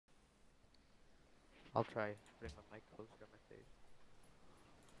I'll try putting my mic closer to my face.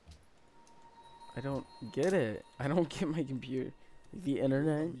 I don't get it. I don't get my computer. The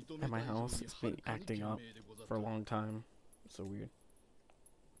internet at my house has been acting up for a long time. It's so weird.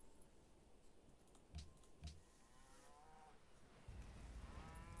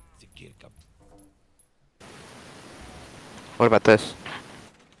 What about this?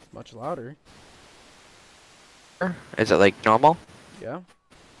 It's much louder. Is it like normal? Yeah.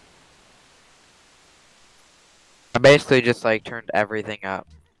 I basically just like turned everything up.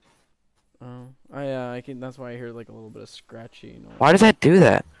 Oh, I can. That's why I hear like a little bit of scratchy Why noise. does that do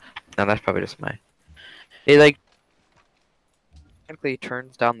that? No, that's probably just my. It like simply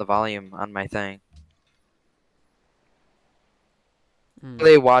turns down the volume on my thing. Hmm.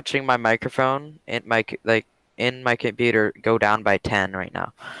 Really watching my microphone and like in my computer go down by 10 right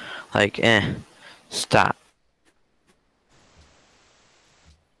now. Like, stop.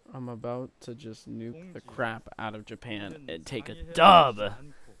 I'm about to just nuke the crap out of Japan and take a dub.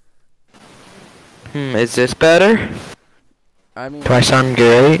 Is this better? I Do I mean, sound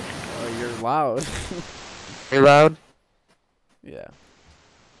great? you're loud. You're loud? Yeah.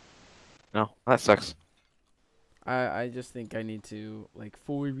 No, that sucks. I just think I need to like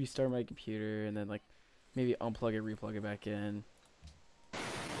fully restart my computer and then like maybe unplug it, replug it back in.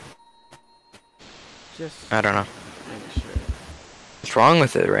 Just I don't know. make sure. What's wrong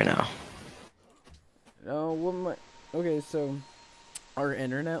with it right now? No, what my okay, so our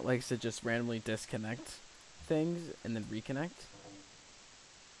internet likes to just randomly disconnect things and then reconnect.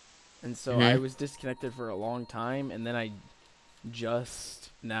 And so I Hmm. was disconnected for a long time and then I just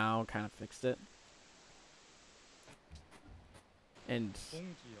now kind of fixed it. And it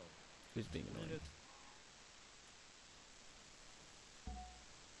was being annoying.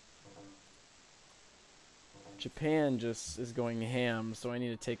 Japan just is going ham, so I need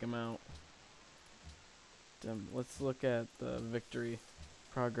to take them out. Let's look at the victory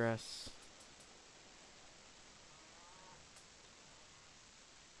progress.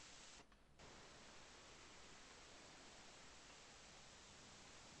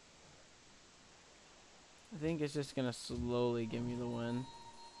 I think it's just gonna slowly give me the win.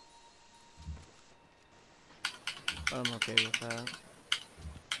 I'm okay with that.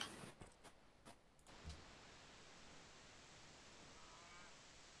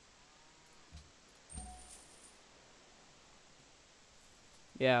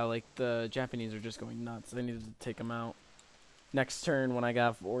 Yeah, like the Japanese are just going nuts. I needed to take them out. Next turn when I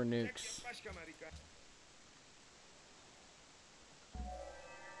got 4 nukes.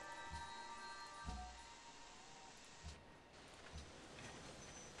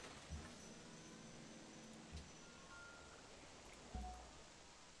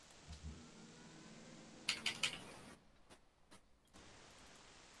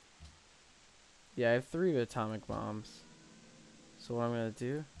 Yeah, I have 3 atomic bombs. So what I'm gonna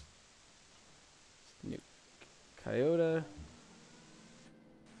do? Nuke Kyoto.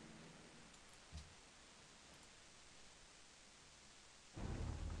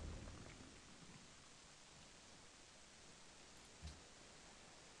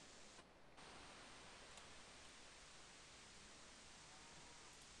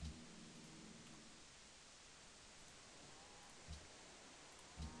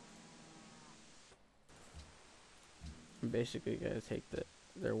 I'm basically gonna take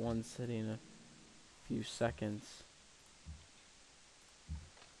their one city in a few seconds.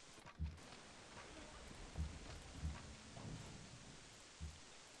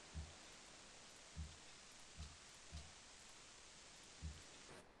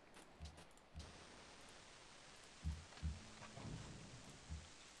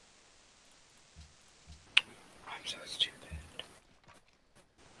 I'm so stupid.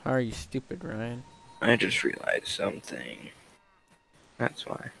 How are you stupid, Ryan? I just realized something. That's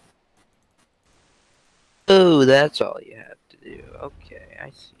why. Oh, that's all you have to do. Okay, I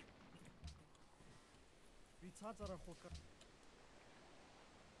see.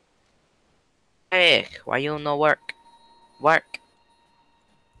 Hey, why you no work? Work.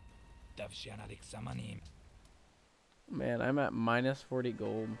 Man, I'm at minus 40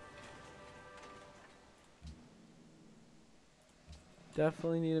 gold.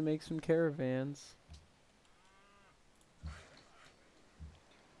 Definitely need to make some caravans.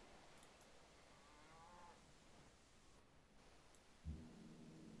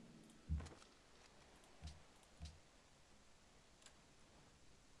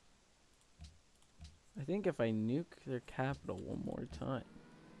 I think if I nuke their capital one more time,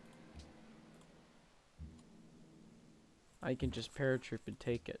 I can just paratroop and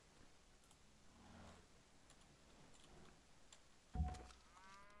take it.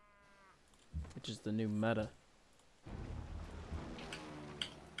 which is the new meta.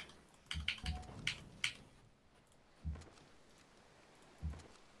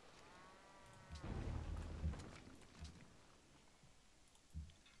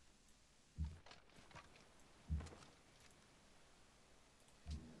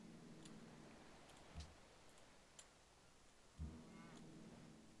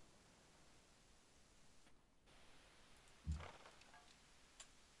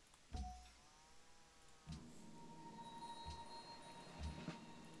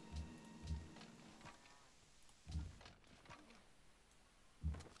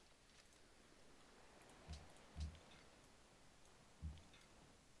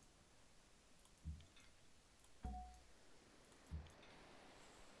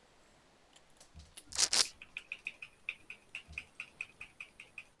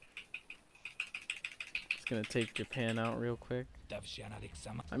 It's gonna take Japan out real quick.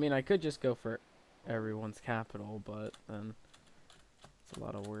 I mean, I could just go for everyone's capital, but then it's a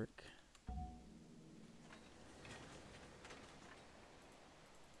lot of work.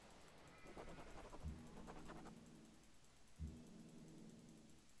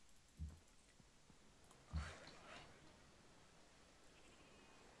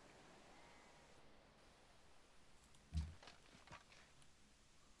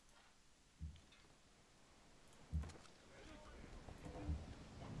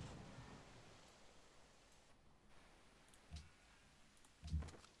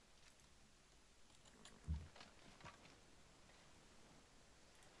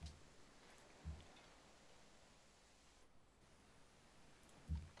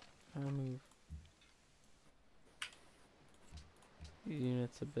 I'll move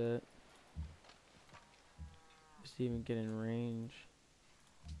units a bit. Just even get in range.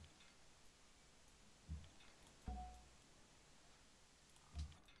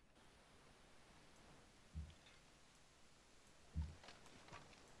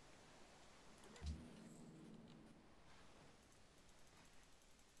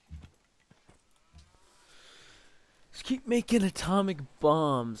 Just keep making atomic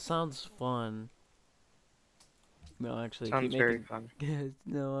bombs. Sounds fun. No, actually, Sounds keep very making. fun.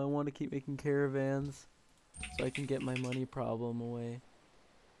 No, I want to keep making caravans so I can get my money problem away.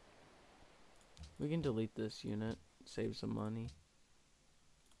 We can delete this unit, save some money.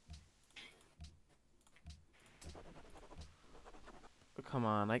 But come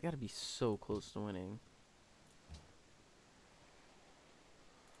on, I gotta be so close to winning.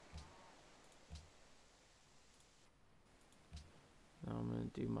 Now I'm gonna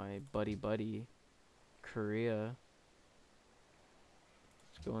do my buddy Korea.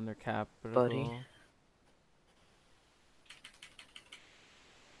 Let's go in their capital. Buddy.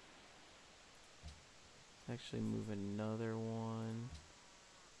 Actually move another one.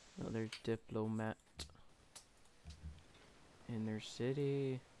 Another diplomat in their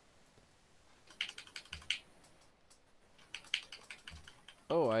city.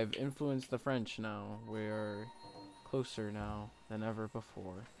 Oh, I've influenced the French now. We are closer now than ever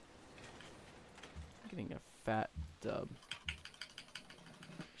before. Getting a fat dub.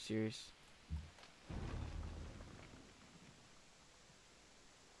 Serious?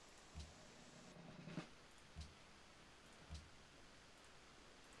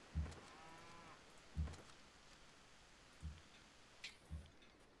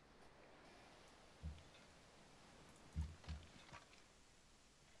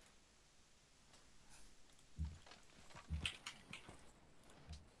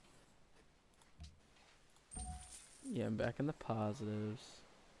 Yeah, I'm back in the positives.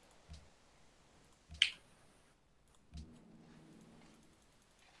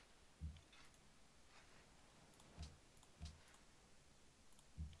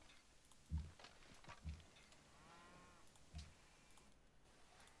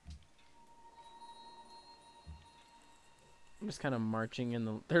 I'm just kind of marching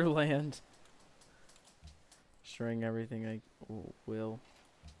in their land. Destroying everything I will.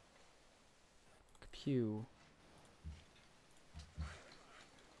 Pew.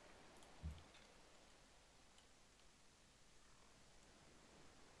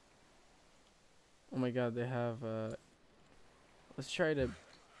 Oh my god, they have, let's try to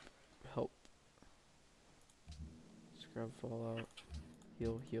help. Scrub fallout.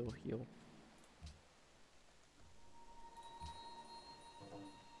 Heal, heal, heal.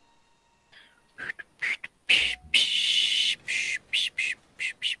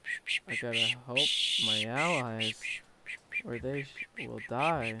 I gotta help my allies, or they will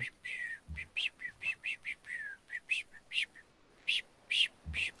die.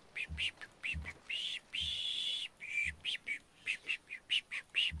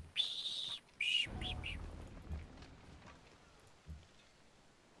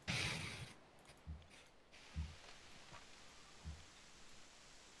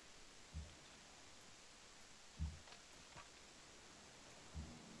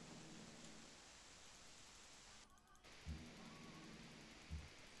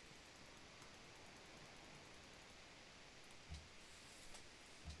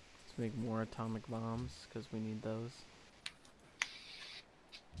 make more atomic bombs because we need those.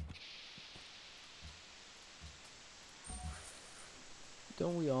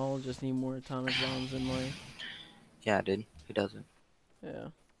 Don't we all just need more atomic bombs in life? Yeah, dude. Who doesn't? Yeah.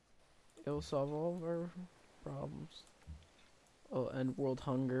 It'll solve all of our problems. Oh, and world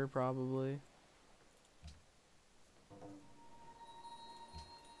hunger, probably.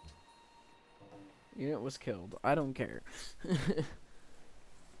 Unit was killed. I don't care.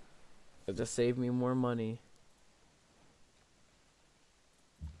 It just saved me more money.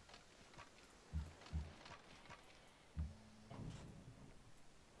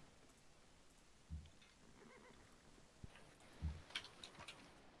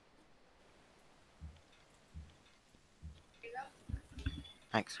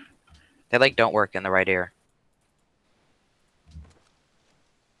 Thanks. They like don't work in the right ear.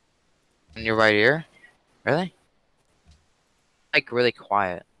 In your right ear? Really? Like really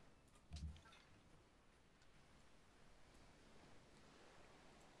quiet.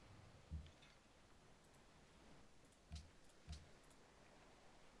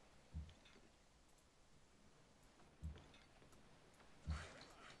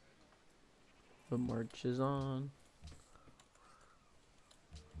 The march is on.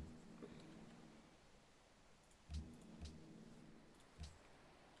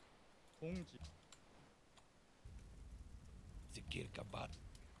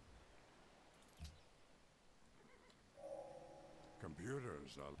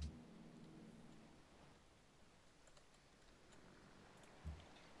 Computers are...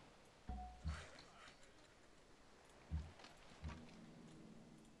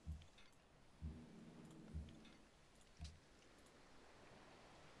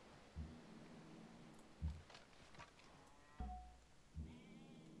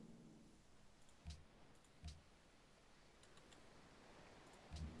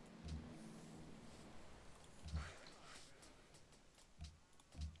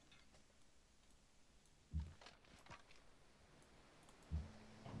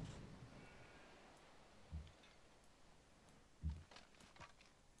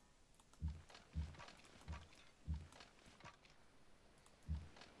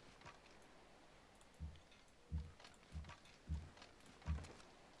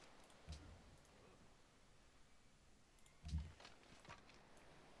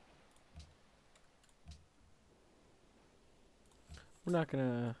 We're not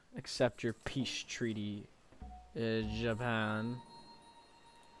gonna accept your peace treaty, Japan.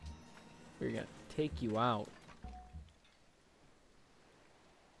 We're gonna take you out.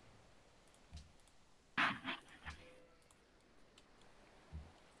 I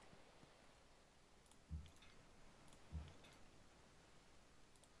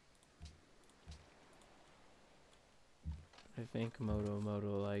think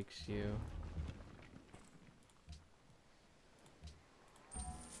Moto likes you.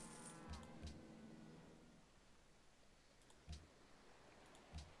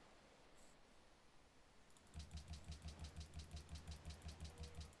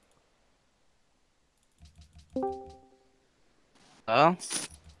 Oh?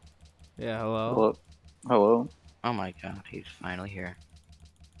 Yeah, hello? Hello. Hello. Oh my god, he's finally here.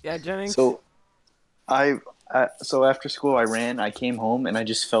 Yeah, Jennings? So so after school I ran, I came home and I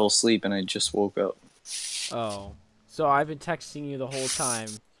just fell asleep and I just woke up. Oh. So I've been texting you the whole time.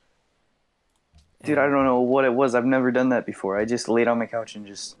 Dude, I And don't know what it was. I've never done that before. I just laid on my couch and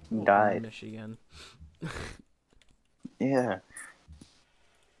just well, in died. Michigan. Yeah.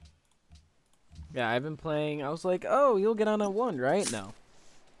 Yeah, I've been playing. I was like, oh, you'll get on at 1, right? No.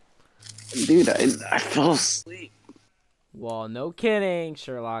 Dude, I fell asleep. Well, no kidding,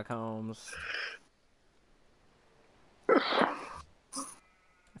 Sherlock Holmes. I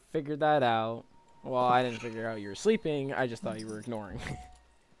figured that out. Well, I didn't figure out you were sleeping. I just thought you were ignoring.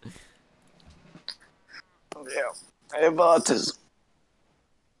 Yeah. I have autism.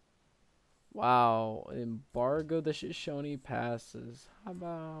 Wow, embargo the Shoshone passes. How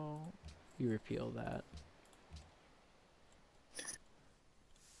about you repeal that?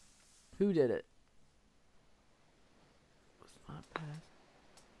 Who did it? Was not passed.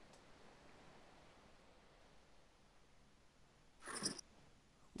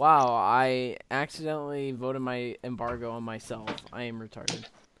 Wow, I accidentally voted my embargo on myself. I am retarded.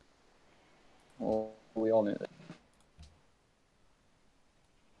 Well, we all knew that.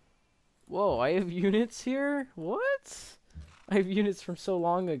 Whoa, I have units here? What? I have units from so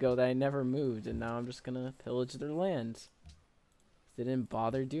long ago that I never moved, and now I'm just gonna pillage their lands. They didn't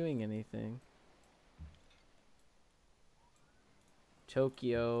bother doing anything.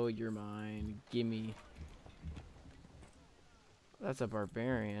 Tokyo, you're mine. Gimme. That's a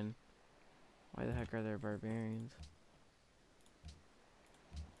barbarian. Why the heck are there barbarians?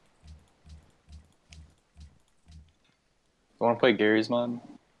 You want to play Gary's mod?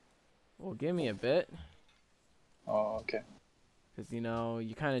 Well, give me a bit. Oh, okay. Because, you know,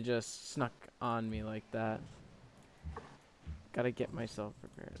 you kind of just snuck on me like that. Gotta get myself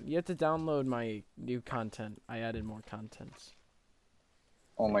prepared. You have to download my new content. I added more contents.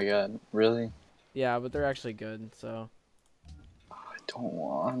 Oh my god, really? Yeah, but they're actually good, so. I don't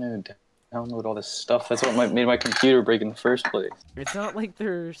want to download all this stuff. That's what made my computer break in the first place. It's not like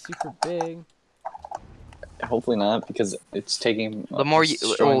they're super big. Hopefully not, because it's taking. The more It's you,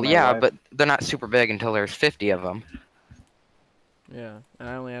 destroying well, my yeah, life. but they're not super big until there's 50 of them. Yeah, and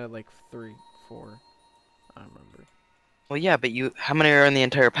I only added like 3, 4. I don't remember. Well, yeah, but how many are in the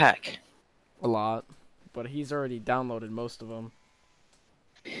entire pack? A lot. But he's already downloaded most of them.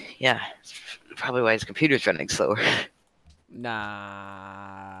 Yeah, it's probably why his computer's running slower.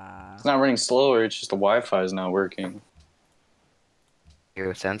 Nah. It's not running slower. It's just the Wi-Fi is not working.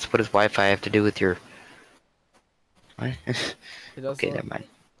 Your sense. What does Wi-Fi have to do with your? What? It does Okay, never mind.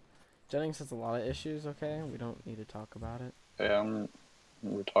 Jennings has a lot of issues, okay? We don't need to talk about it. Yeah, I'm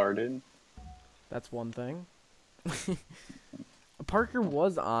retarded. That's one thing. Parker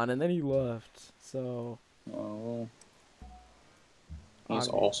was on and then he left, so. Oh, he's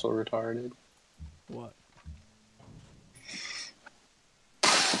Obvi- also retarded. What?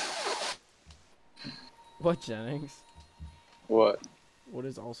 What, Jennings? What? What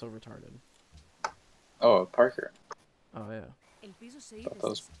is also retarded? Oh, Parker. Oh, yeah. Thought that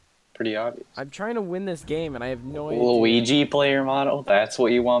was pretty obvious. I'm trying to win this game and I have no idea. Luigi player model? That's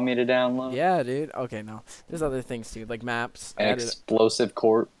what you want me to download? Yeah, dude. Okay, no. There's other things too, like maps. I An added. explosive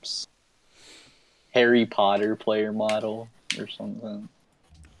corpse? Harry Potter player model? Or something?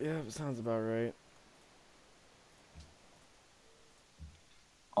 Yeah, it sounds about right.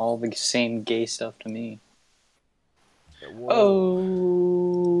 All the same gay stuff to me. Whoa. Oh.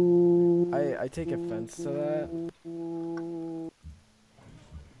 I take offense to that.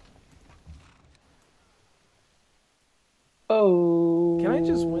 Oh. Can I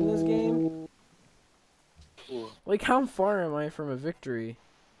just win this game? Like, how far am I from a victory?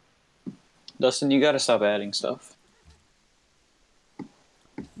 Dustin, you gotta stop adding stuff.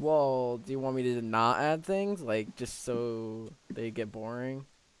 Well, do you want me to not add things? Like, just so they get boring?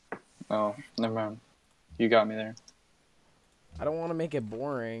 Oh, never mind. You got me there. I don't want to make it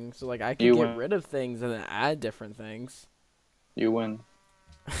boring. So, like, I could You get win. rid of things and then add different things. You win.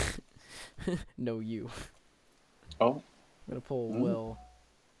 No, you. Oh. I'm gonna pull Will.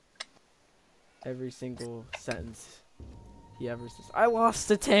 Every single sentence he ever says. I lost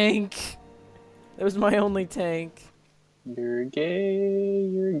a tank! That was my only tank. You're gay,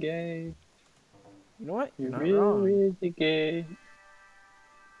 you're gay. You know what? You're You're not really, wrong. really gay.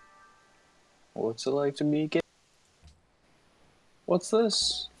 What's it like to be gay? What's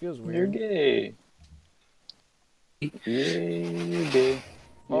this? Feels You're weird. gay. You're gay.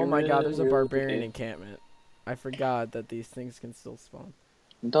 Oh You're my god, there's a really, really barbarian gay. encampment. I forgot that these things can still spawn.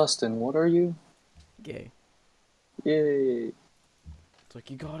 Dustin, what are you? Gay. Yay. It's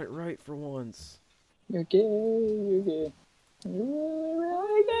like, you got it right for once. You're gay, you're gay. You're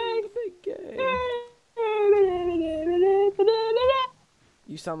really, really Gay.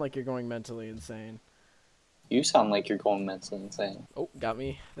 You sound like you're going mentally insane. You sound like you're going mentally insane. Oh, got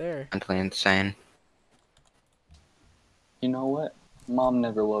me there. Mentally insane. You know what? Mom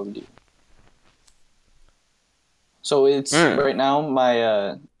never loved you. So it's right now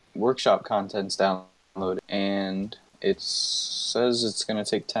my workshop content's downloaded and it says it's gonna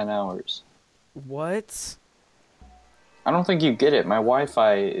take 10 hours. What? I don't think you get it. My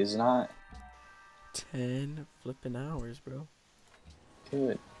Wi-Fi is not 10 flipping hours, bro.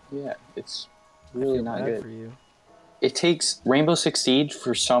 good. Yeah, it's I really feel not bad good. for you. It takes Rainbow Six Siege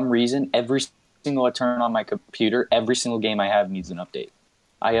for some reason. Every single I turn on my computer, every single game I have needs an update.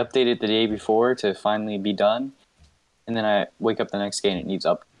 I updated the day before to finally be done, and then I wake up the next day and it needs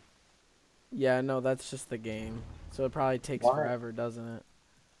up. Yeah, no, that's just the game. So it probably takes Why? forever, doesn't it?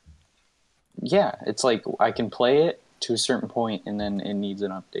 Yeah, it's like I can play it to a certain point and then it needs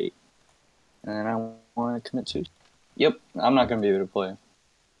an update. And then I want to commit to. Yep, I'm not gonna be able to play.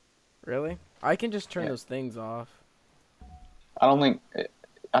 Really? I can just turn Yeah. those things off. I don't think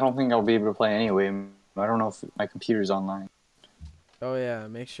I'll be able to play anyway. I don't know if my computer's online. Oh yeah,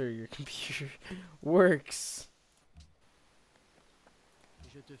 make sure your computer works.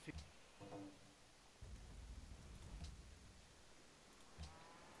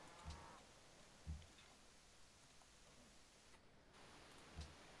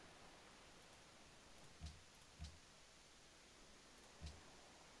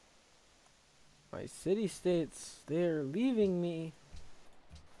 My city-states, they're leaving me.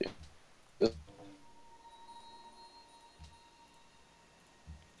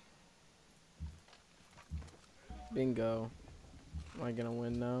 Bingo. Am I gonna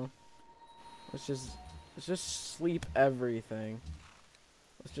win now? Let's just sleep everything.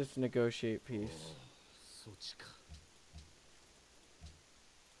 Let's just negotiate peace.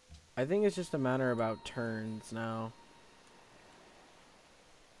 I think it's just a matter about turns now.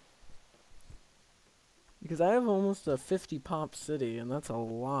 Because I have almost a 50 pop city, and that's a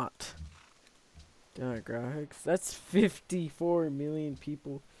lot. Demographics. That's 54 million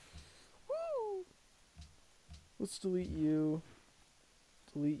people. Woo! Let's delete you.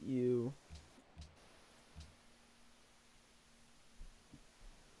 Delete you.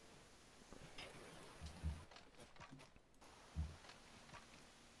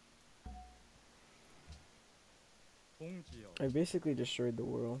 I basically destroyed the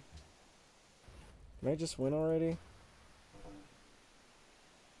world. Did I just win already?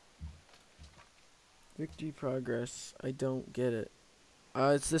 Victory progress. I don't get it.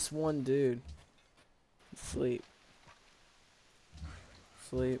 It's this one dude. Sleep.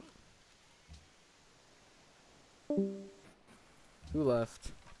 Sleep. Who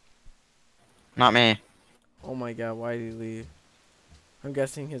left? Not me. Oh my god, why did he leave? I'm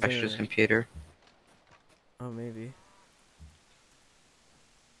guessing his Extra's internet. computer. Oh, maybe.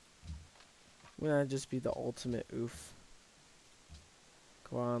 Wouldn't that just be the ultimate oof?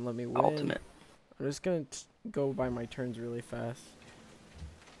 Come on, let me win. Ultimate. I'm just gonna go by my turns really fast.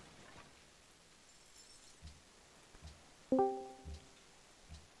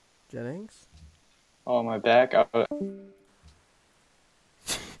 Jennings? Oh, my back.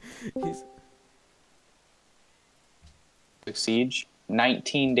 He's... Siege.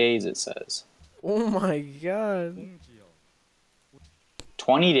 19 days, it says. Oh my god.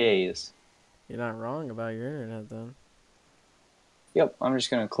 20 days. You're not wrong about your internet then. Yep, I'm just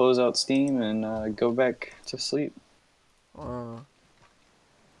gonna close out Steam and go back to sleep. Oh.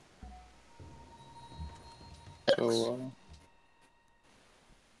 So,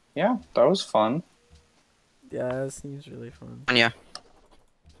 yeah, that was fun. Yeah, that seems really fun. Yeah.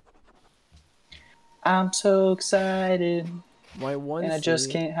 I'm so excited, My one and I city,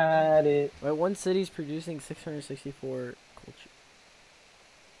 just can't hide it. my one city's producing 664 culture.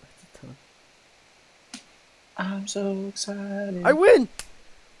 That's a ton. I'm so excited. I win!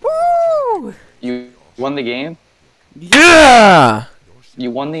 Woo! You won the game? Yeah! You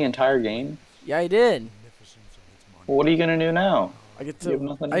won the entire game? Yeah, I did. Well, what are you gonna do now? I get You have to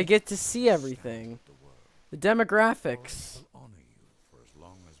nothing- I get to see everything. The demographics.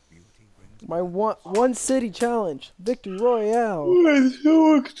 My one city challenge. Victory Royale. I'm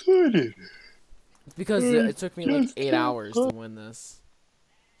so excited. Because it took me like 8 hours to win this.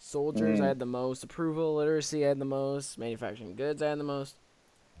 Soldiers, I had the most. Approval, literacy, I had the most. Manufacturing goods, I had the most.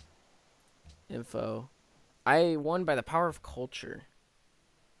 Info. I won by the power of culture.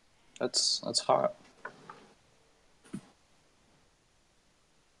 That's hot.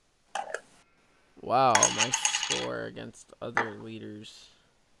 Wow, my score against other leaders.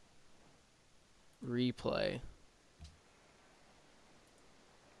 Replay.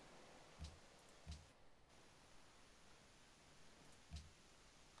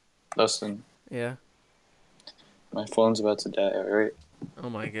 Dustin, Yeah. my phone's about to die, alright? Oh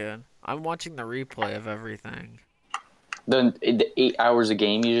my god. I'm watching the replay of everything. The 8 hours of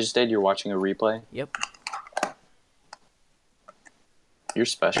game you just did, you're watching a replay? Yep. You're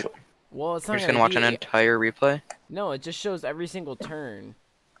special. Well, it's You're not just gonna watch an be... entire replay? No, it just shows every single turn.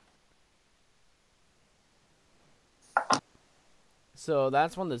 So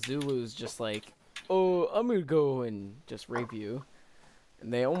that's when the Zulus just like, oh, I'm gonna go and just rape you.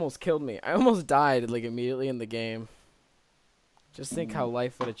 And they almost killed me. I almost died like immediately in the game. Just think how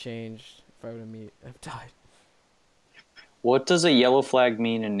life would have changed if I would have died. What does a yellow flag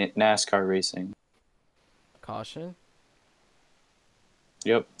mean in NASCAR racing? Caution?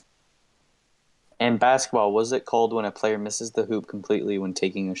 Yep. And basketball, what is it called when a player misses the hoop completely when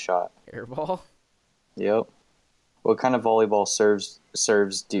taking a shot? Airball? Yep. What kind of volleyball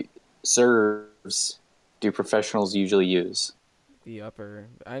serves do professionals usually use? The upper.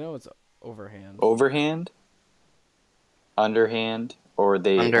 I know it's overhand. Overhand, underhand, or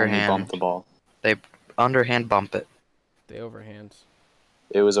they only Underhand. bump the ball? They underhand bump it. They overhand.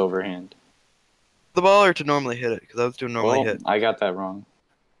 It was overhand. The ball or to normally hit it? Because I was doing normally Well, hit. I got that wrong.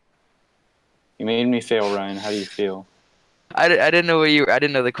 You made me fail, Ryan. How do you feel? I didn't know what I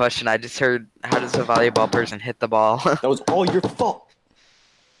didn't know the question. I just heard, how does a volleyball person hit the ball? That was all your fault.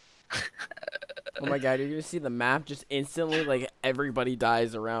 Oh my god, you're gonna see the map just instantly, like, everybody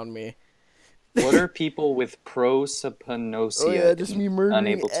dies around me. What are people with prosopagnosia Oh yeah, just me murdering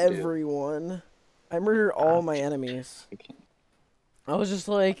unable to do? everyone. I murdered all my enemies. I was just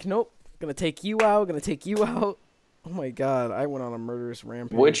like, nope, gonna take you out, gonna take you out. Oh my god, I went on a murderous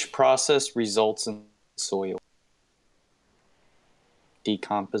rampage. Which process results in soil?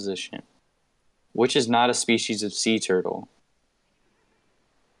 Decomposition. Which is not a species of sea turtle?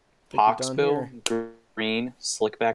 I think we're done Hawksbill, here. green, slickback